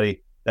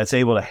somebody that's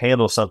able to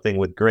handle something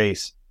with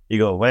grace, you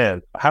go,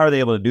 man, how are they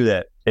able to do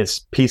that? It's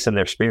peace in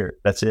their spirit.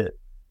 That's it.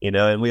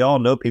 And we all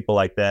know people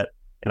like that.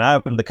 And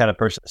I'm the kind of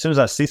person, as soon as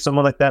I see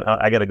someone like that,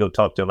 I got to go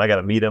talk to them. I got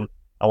to meet them.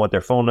 I want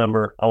their phone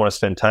number. I want to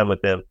spend time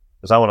with them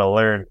because I want to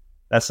learn.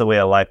 That's the way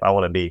of life I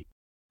want to be.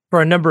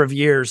 For a number of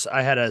years,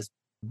 I had a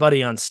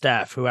buddy on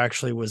staff who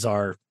actually was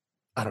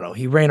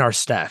he ran our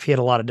staff. He had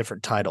a lot of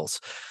different titles,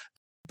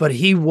 but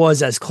he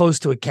was as close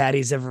to a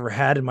caddy as I've ever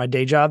had in my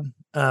day job,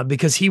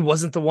 because he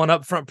wasn't the one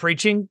up front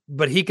preaching,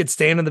 but he could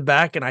stand in the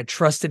back, and I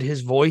trusted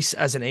his voice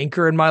as an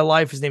anchor in my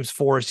life. His name's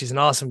Forrest. He's an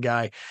awesome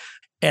guy.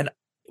 And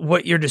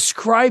what you're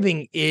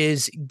describing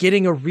is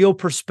getting a real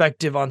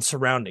perspective on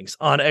surroundings,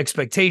 on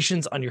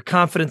expectations, on your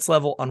confidence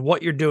level, on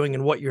what you're doing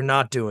and what you're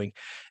not doing.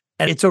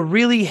 And it's a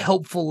really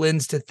helpful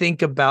lens to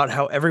think about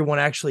how everyone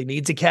actually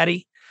needs a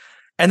caddy,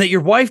 and that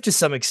your wife, to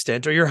some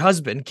extent, or your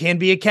husband can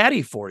be a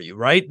caddy for you,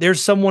 right?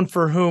 There's someone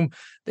for whom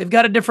they've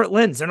got a different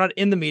lens. They're not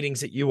in the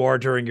meetings that you are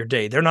during your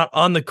day. They're not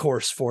on the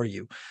course for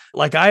you.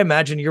 Like, I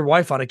imagine your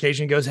wife on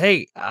occasion goes,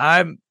 hey,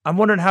 I'm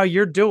wondering how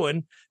you're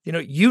doing.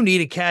 You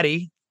need a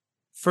caddy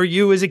for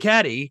you as a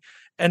caddy.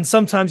 And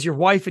sometimes your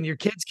wife and your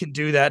kids can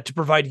do that to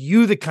provide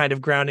you the kind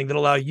of grounding that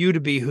allow you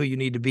to be who you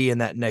need to be in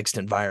that next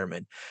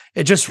environment.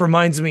 It just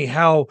reminds me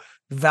how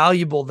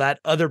valuable that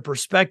other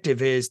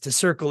perspective is, to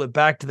circle it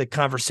back to the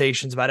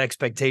conversations about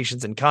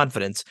expectations and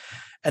confidence,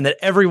 and that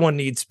everyone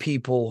needs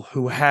people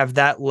who have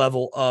that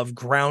level of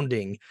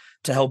grounding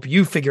to help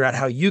you figure out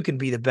how you can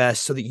be the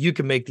best so that you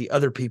can make the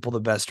other people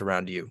the best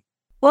around you.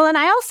 Well, and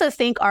I also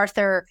think,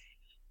 Arthur,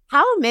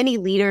 how many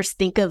leaders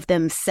think of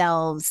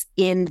themselves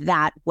in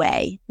that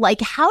way? Like,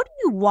 how do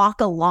you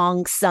walk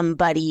along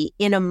somebody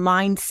in a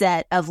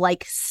mindset of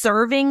like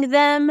serving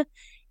them?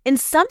 And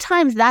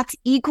sometimes that's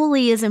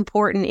equally as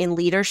important in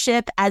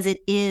leadership as it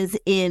is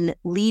in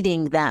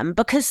leading them,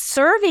 because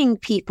serving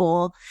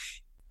people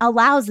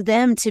allows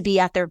them to be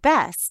at their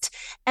best.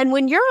 And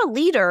when you're a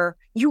leader,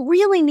 you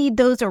really need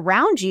those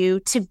around you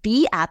to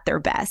be at their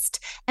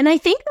best. And I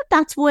think that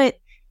that's what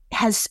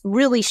has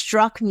really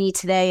struck me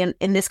today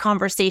in this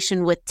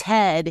conversation with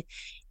Ted,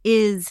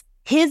 is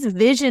his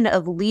vision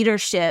of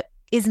leadership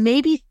is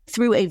maybe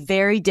through a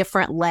very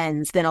different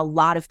lens than a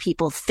lot of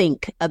people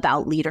think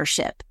about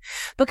leadership.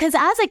 Because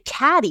as a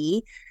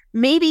caddy,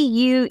 maybe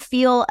you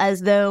feel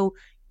as though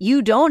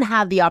you don't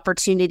have the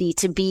opportunity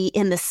to be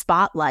in the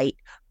spotlight.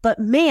 But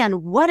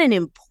man, what an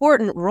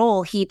important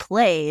role he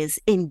plays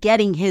in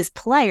getting his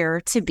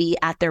player to be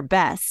at their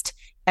best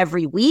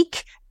every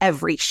week,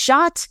 every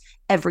shot,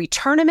 every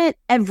tournament,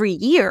 every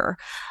year.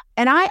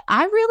 And I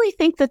really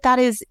think that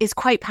is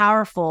quite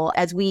powerful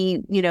as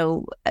we,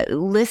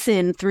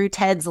 listen through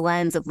Ted's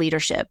lens of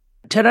leadership.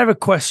 Ted, I have a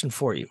question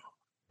for you.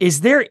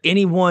 Is there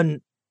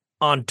anyone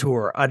on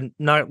tour? I'm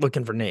not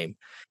looking for name.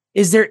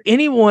 Is there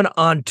anyone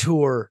on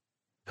tour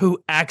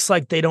who acts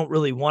like they don't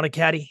really want a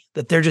caddy,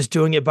 that they're just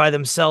doing it by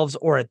themselves?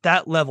 Or at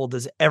that level,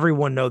 does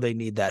everyone know they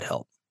need that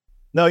help?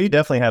 No, you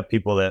definitely have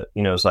people that,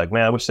 it's like,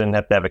 man, I wish I didn't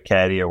have to have a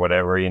caddy or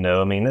whatever,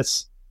 I mean,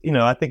 it's,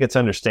 I think it's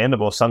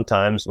understandable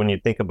sometimes when you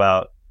think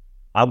about,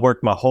 I've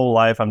worked my whole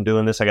life, I'm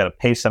doing this, I got to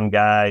pay some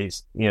guy,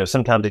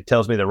 sometimes he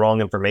tells me the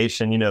wrong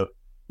information,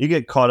 you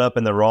get caught up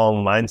in the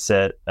wrong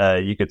mindset,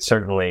 you could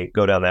certainly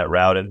go down that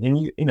route.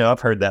 And I've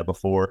heard that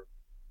before.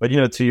 But,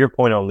 to your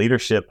point on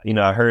leadership,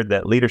 I heard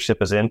that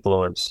leadership is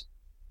influence.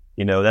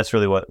 That's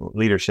really what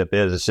leadership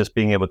is. It's just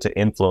being able to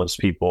influence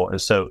people. And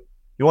so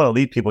if you want to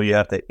lead people, you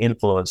have to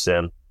influence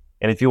them.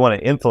 And if you want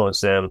to influence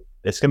them,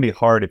 it's going to be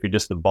hard if you're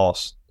just the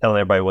boss telling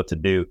everybody what to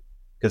do,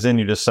 because then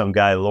you're just some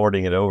guy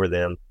lording it over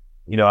them.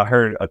 I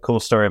heard a cool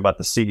story about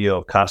the CEO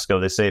of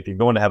Costco. They say if you're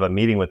going to have a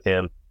meeting with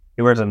him,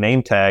 he wears a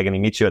name tag and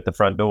he meets you at the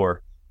front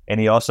door. And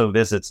he also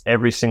visits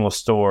every single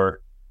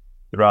store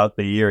throughout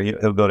the year.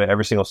 He'll go to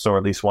every single store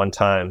at least one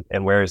time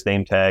and wear his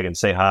name tag and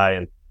say hi.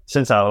 And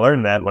since I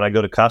learned that, when I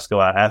go to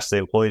Costco, I ask the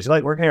employees, you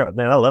like working here?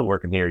 Man, I love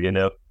working here,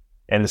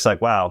 And it's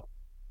like, wow,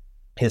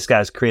 this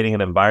guy's creating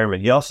an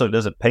environment. He also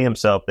doesn't pay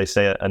himself, they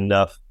say,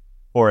 enough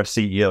for a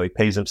CEO. He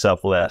pays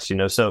himself less,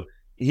 So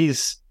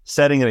he's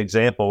setting an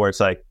example where it's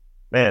like,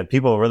 man,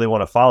 people really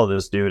want to follow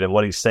this dude and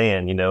what he's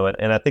saying,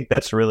 and I think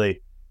that's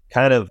really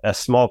kind of a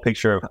small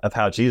picture of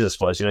how Jesus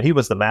was. He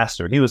was the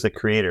master. He was the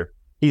creator.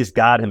 He's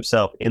God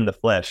himself in the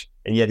flesh,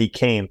 and yet he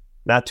came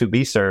not to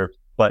be served,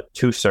 but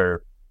to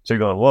serve. So you're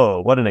going,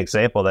 whoa, what an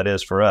example that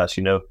is for us,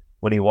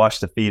 when he washed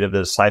the feet of the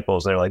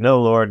disciples, and they're like,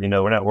 no, Lord,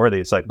 we're not worthy.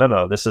 It's like,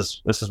 no, this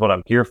is what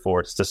I'm here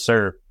for. It's to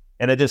serve.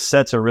 And it just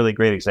sets a really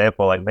great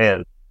example. Like,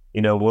 man,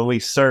 when we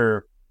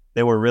serve,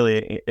 then we're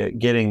really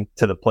getting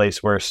to the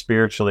place where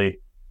spiritually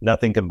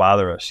nothing can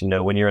bother us,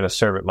 when you're in a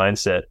servant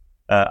mindset.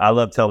 I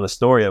love telling the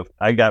story of,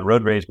 I got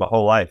road rage my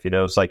whole life.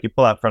 It's like, you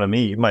pull out in front of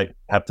me, you might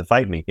have to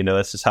fight me.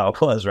 That's just how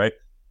it was, right?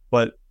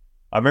 But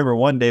I remember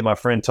one day my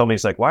friend told me,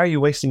 he's like, why are you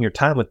wasting your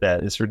time with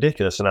that? It's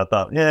ridiculous. And I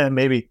thought, yeah,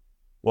 maybe.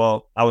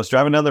 Well, I was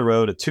driving down the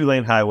road, a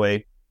 2-lane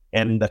highway,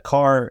 and the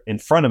car in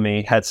front of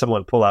me had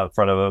someone pull out in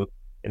front of him,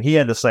 and he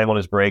had to slam on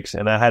his brakes,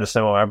 and I had to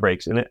slam on my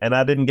brakes. And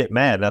I didn't get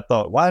mad. And I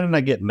thought, why didn't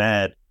I get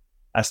mad?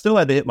 I still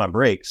had to hit my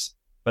brakes,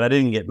 but I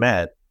didn't get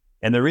mad.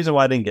 And the reason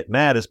why I didn't get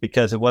mad is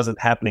because it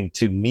wasn't happening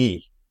to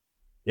me.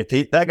 If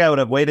that guy would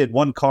have waited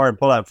one car and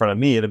pulled out in front of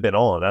me, it'd have been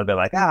on. I'd been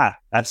like, I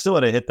still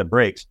would have hit the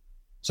brakes.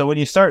 So when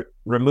you start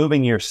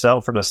removing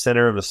yourself from the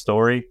center of the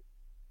story,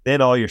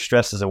 then all your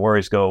stresses and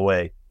worries go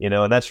away,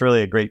 and that's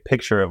really a great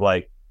picture of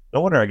like,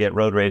 no wonder I get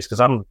road rage, because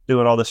I'm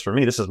doing all this for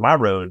me. This is my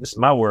road. This is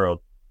my world.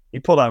 You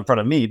pulled out in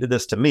front of me, you did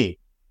this to me,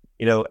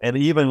 and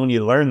even when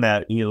you learn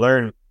that, you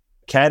learn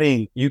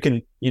caddying, you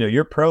can,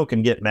 your pro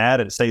can get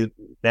mad and say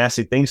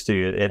nasty things to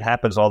you. It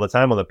happens all the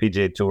time on the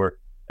PGA Tour.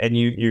 And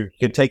you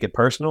can take it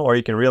personal, or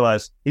you can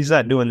realize he's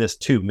not doing this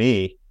to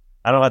me.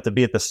 I don't have to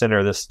be at the center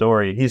of this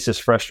story. He's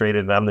just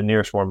frustrated and I'm the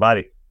nearest warm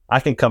body. I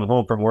can come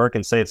home from work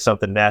and say it's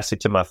something nasty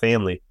to my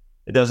family.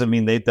 It doesn't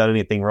mean they've done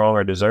anything wrong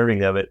or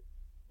deserving of it.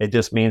 It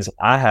just means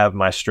I have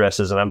my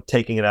stresses and I'm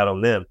taking it out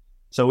on them.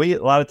 So a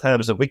lot of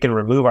times, if we can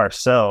remove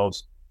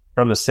ourselves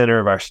from the center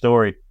of our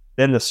story,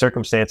 then the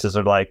circumstances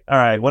are like, all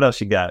right, what else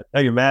you got? Oh,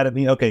 you're mad at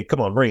me? Okay,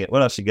 come on, bring it.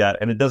 What else you got?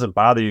 And it doesn't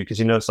bother you because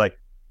it's like,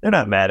 they're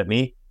not mad at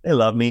me. They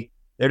love me.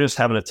 They're just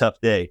having a tough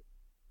day.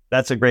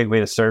 That's a great way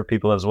to serve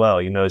people as well.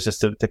 It's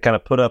just to kind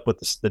of put up with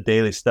the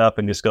daily stuff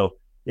and just go,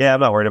 yeah,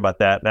 I'm not worried about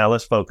that. Now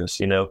let's focus,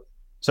 So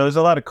there's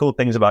a lot of cool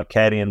things about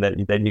caddying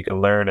that you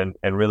can learn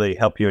and really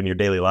help you in your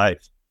daily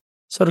life.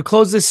 So to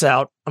close this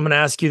out, I'm going to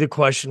ask you the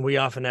question we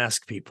often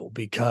ask people,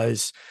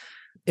 because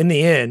in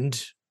the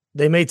end,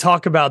 they may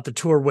talk about the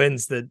tour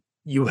wins that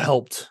you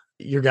helped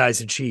your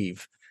guys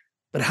achieve.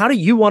 But how do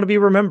you want to be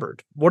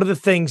remembered? What are the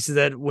things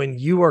that when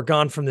you are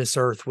gone from this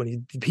earth,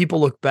 when people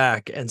look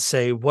back and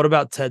say, what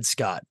about Ted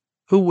Scott?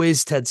 Who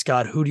is Ted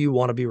Scott? Who do you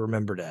want to be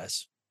remembered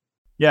as?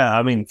 Yeah,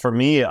 I mean, for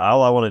me,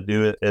 all I want to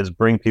do is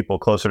bring people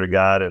closer to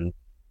God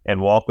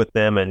and walk with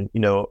them. And,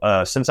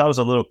 since I was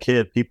a little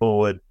kid, people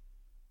would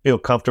feel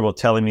comfortable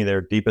telling me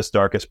their deepest,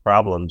 darkest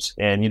problems.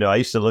 And, I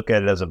used to look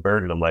at it as a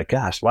burden. I'm like,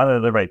 gosh, why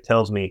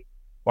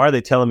are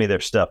they telling me their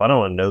stuff? I don't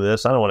want to know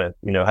this. I don't want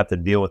to, have to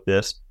deal with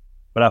this.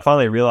 But I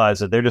finally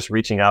realized that they're just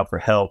reaching out for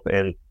help.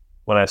 And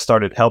when I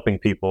started helping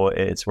people,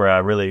 it's where I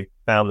really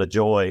found the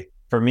joy.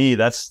 For me,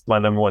 that's my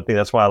number one thing.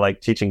 That's why I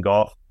like teaching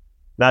golf.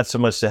 not so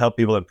much to help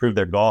people improve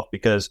their golf,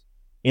 because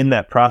in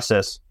that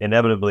process,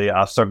 inevitably,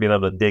 I'll start being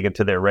able to dig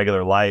into their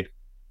regular life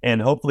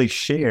and hopefully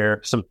share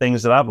some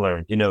things that I've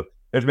learned.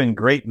 There's been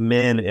great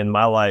men in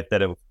my life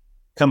that have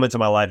come into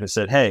my life and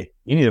said, hey,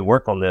 you need to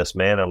work on this,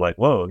 man. I'm like,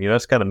 whoa,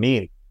 that's kind of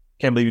mean.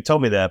 Can't believe you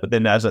told me that. But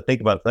then as I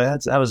think about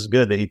it, that was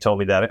good that he told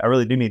me that. I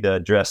really do need to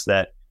address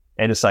that.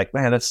 And it's like,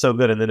 man, that's so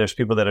good. And then there's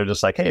people that are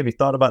just like, hey, have you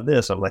thought about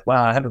this? I'm like,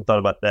 wow, I haven't thought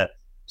about that.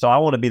 So I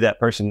want to be that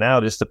person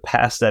now, just to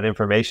pass that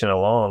information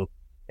along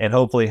and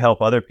hopefully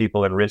help other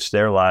people enrich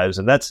their lives.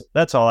 And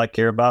that's all I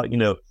care about.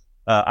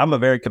 I'm a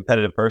very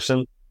competitive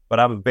person, but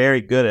I'm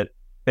very good at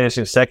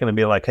finishing second and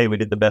being like, hey, we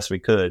did the best we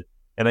could.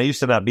 And I used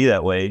to not be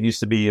that way. It used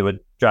to be, it would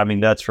drive me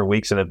nuts for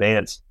weeks in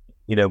advance,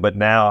 but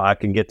now I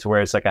can get to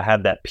where it's like I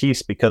have that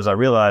peace, because I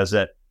realize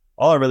that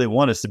all I really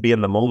want is to be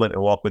in the moment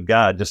and walk with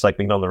God, just like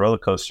being on the roller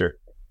coaster.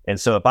 And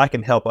so if I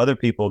can help other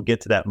people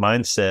get to that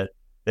mindset,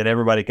 then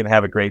everybody can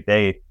have a great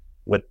day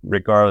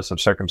regardless of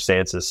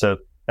circumstances. So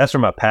that's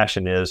where my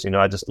passion is.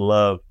 I just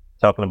love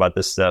talking about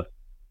this stuff.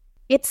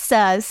 It's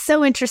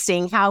so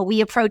interesting how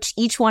we approach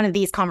each one of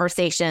these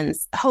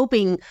conversations,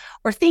 hoping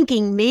or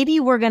thinking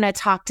maybe we're going to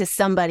talk to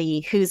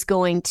somebody who's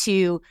going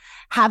to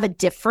have a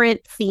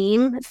different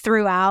theme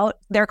throughout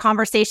their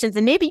conversations.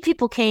 And maybe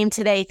people came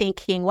today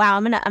thinking, wow,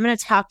 I'm going to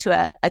talk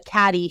to a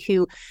caddy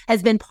who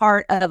has been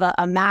part of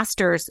a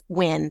Masters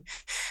win.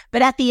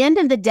 But at the end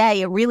of the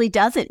day, it really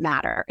doesn't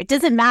matter. It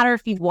doesn't matter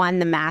if you've won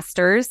the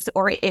Masters,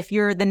 or if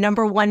you're the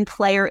number one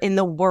player in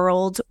the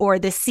world, or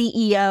the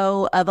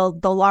CEO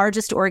of the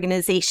largest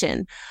organization.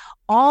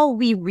 All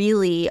we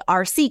really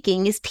are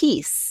seeking is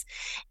peace.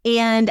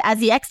 And as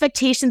the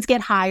expectations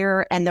get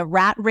higher and the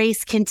rat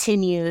race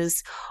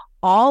continues,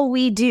 all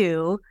we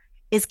do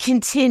is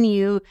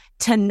continue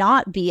to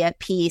not be at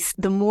peace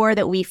the more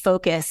that we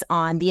focus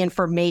on the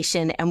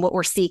information and what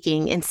we're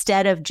seeking,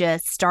 instead of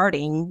just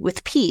starting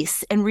with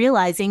peace and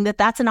realizing that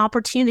that's an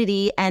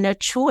opportunity and a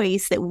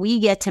choice that we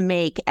get to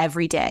make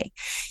every day.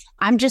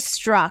 I'm just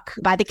struck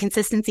by the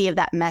consistency of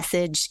that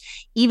message,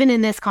 even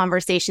in this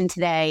conversation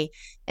today.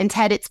 And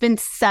Ted, it's been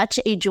such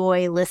a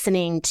joy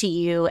listening to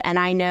you. And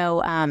I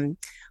know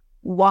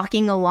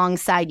walking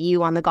alongside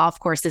you on the golf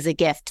course is a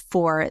gift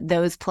for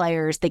those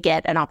players that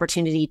get an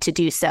opportunity to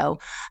do so.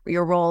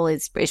 Your role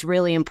is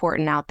really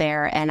important out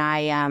there, and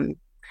I'm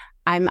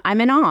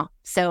in awe.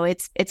 So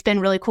it's been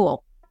really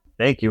cool.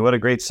 Thank you. What a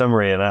great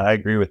summary, and I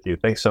agree with you.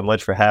 Thanks so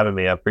much for having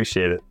me. I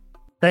appreciate it.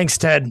 Thanks,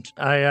 Ted.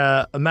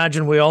 I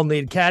imagine we all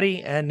need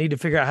caddy and need to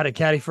figure out how to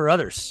caddy for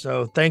others.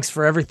 So thanks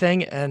for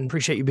everything, and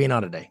appreciate you being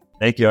on today.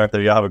 Thank you, Arthur.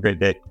 Y'all have a great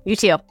day. You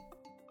too.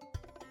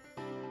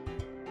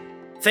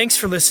 Thanks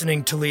for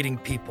listening to Leading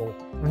People.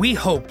 We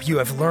hope you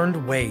have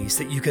learned ways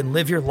that you can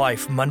live your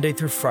life Monday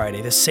through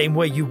Friday the same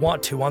way you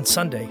want to on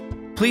Sunday.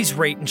 Please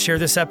rate and share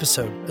this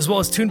episode, as well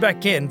as tune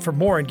back in for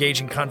more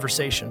engaging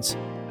conversations.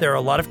 There are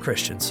a lot of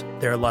Christians.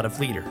 There are a lot of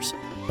leaders.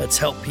 Let's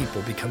help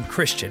people become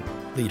Christian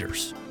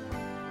leaders.